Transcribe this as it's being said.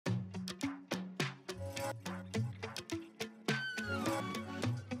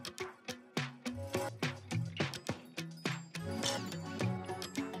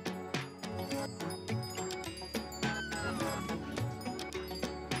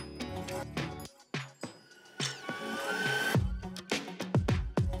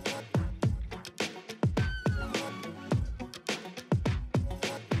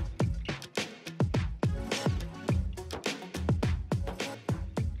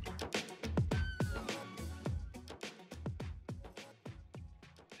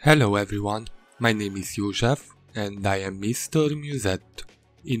Hello everyone, my name is József and I am Mr. Musette.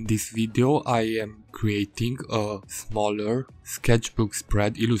 In this video I am creating a smaller sketchbook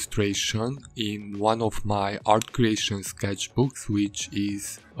spread illustration in one of my art creation sketchbooks, which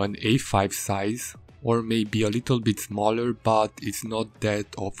is an A5 size, or maybe a little bit smaller, but it's not that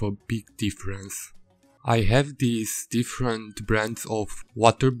of a big difference. I have these different brands of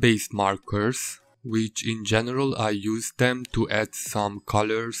water-based markers, which in general I use them to add some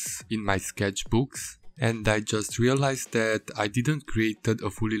colors in my sketchbooks, and I just realized that I didn't create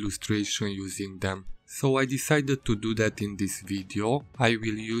a full illustration using them. So I decided to do that in this video. I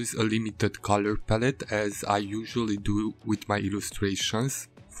will use a limited color palette as I usually do with my illustrations.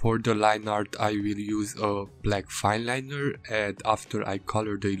 For the line art I will use a black fine liner, and after I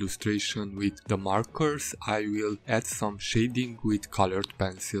color the illustration with the markers I will add some shading with colored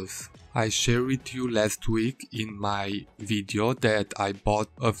pencils. I shared with you last week in my video that I bought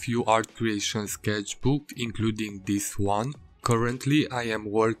a few art creation sketchbooks, including this one. Currently I am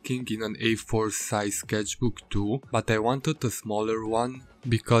working in an A4 size sketchbook too, but I wanted a smaller one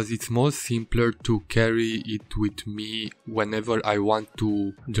because it's more simpler to carry it with me whenever I want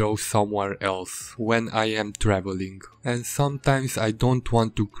to draw somewhere else when I am traveling. And sometimes I don't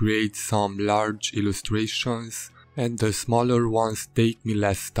want to create some large illustrations and the smaller ones take me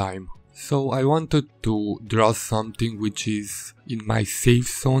less time. So I wanted to draw something which is in my safe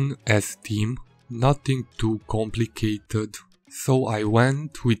zone as theme, nothing too complicated. So I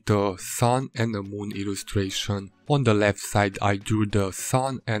went with a sun and a moon illustration. On the left side I drew the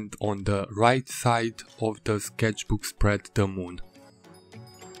sun and on the right side of the sketchbook spread the moon.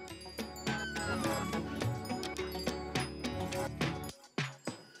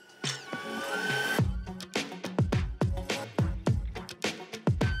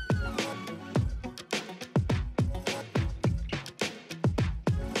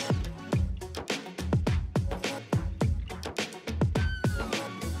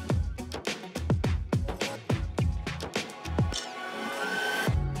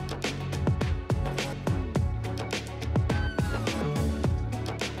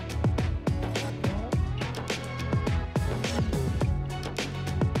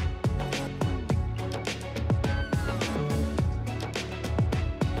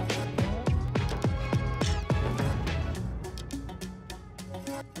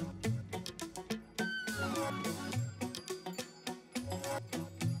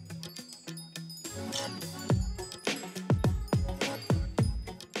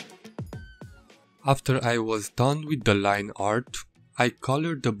 After I was done with the line art, I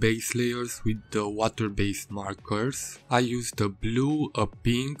colored the base layers with the water-based markers. I used a blue, a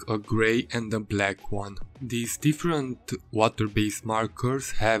pink, a grey and a black one. These different water-based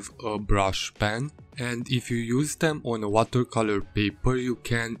markers have a brush pen, and if you use them on a watercolor paper you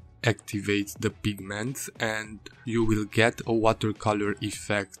can activate the pigments and you will get a watercolor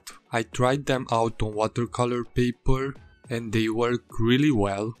effect. I tried them out on watercolor paper and they work really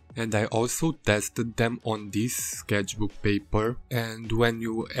well, and I also tested them on this sketchbook paper, and when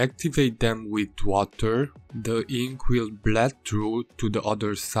you activate them with water the ink will bled through to the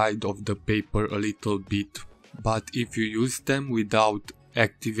other side of the paper a little bit, but if you use them without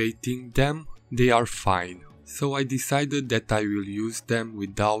activating them they are fine. So I decided that I will use them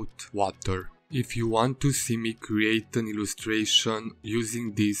without water. If you want to see me create an illustration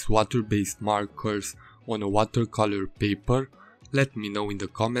using these water-based markers on a watercolor paper, let me know in the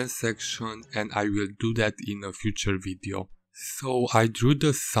comment section and I will do that in a future video. So I drew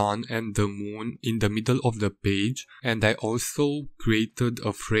the sun and the moon in the middle of the page, and I also created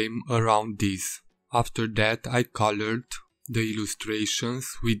a frame around this. After that I colored the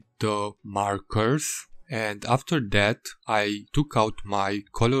illustrations with the markers, and after that I took out my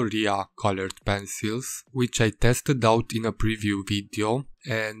Coloria colored pencils, which I tested out in a preview video,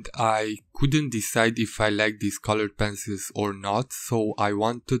 and I couldn't decide if I like these colored pencils or not, so I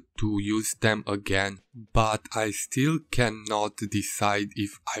wanted to use them again, but I still cannot decide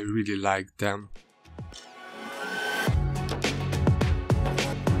if I really like them.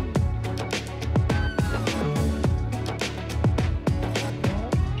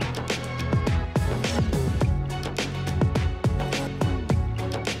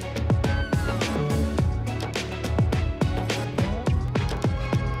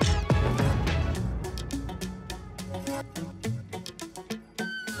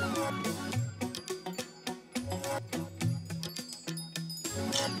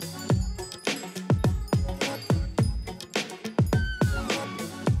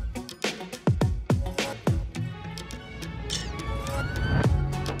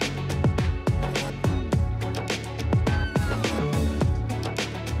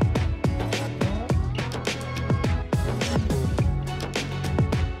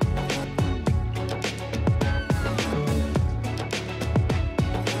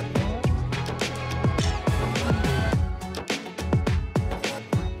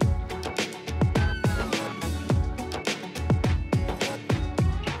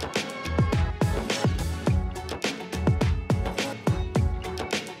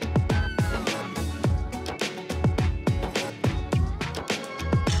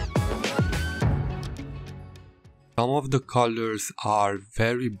 some of the colors are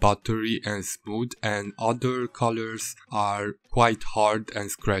very buttery and smooth and other colors are quite hard and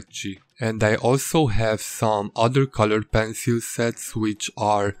scratchy. And I also have some other colored pencil sets which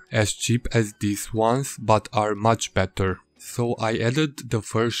are as cheap as these ones but are much better. So I added the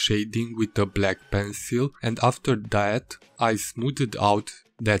first shading with a black pencil, and after that I smoothed out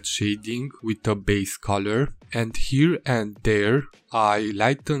that shading with a base color, and here and there I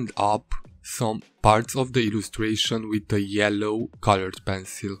lightened up some parts of the illustration with a yellow colored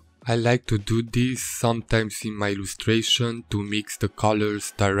pencil. I like to do this sometimes in my illustration to mix the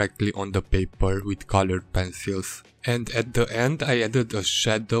colors directly on the paper with colored pencils. And at the end I added a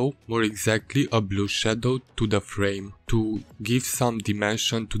shadow, more exactly a blue shadow, to the frame to give some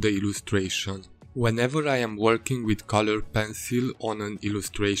dimension to the illustration. Whenever I am working with colored pencil on an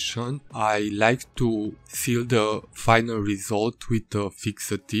illustration, I like to seal the final result with a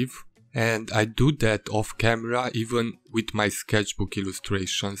fixative. And I do that off camera even with my sketchbook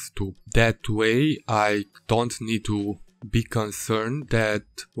illustrations too. That way I don't need to be concerned that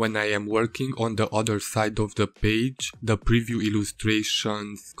when I am working on the other side of the page, the preview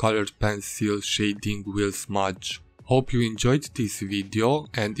illustrations colored pencil shading will smudge. Hope you enjoyed this video,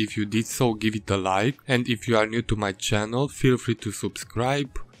 and if you did so, give it a like, and if you are new to my channel, feel free to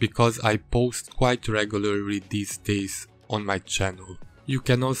subscribe because I post quite regularly these days on my channel. You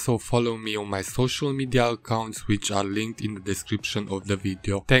can also follow me on my social media accounts, which are linked in the description of the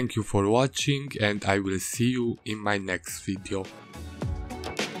video. Thank you for watching, and I will see you in my next video.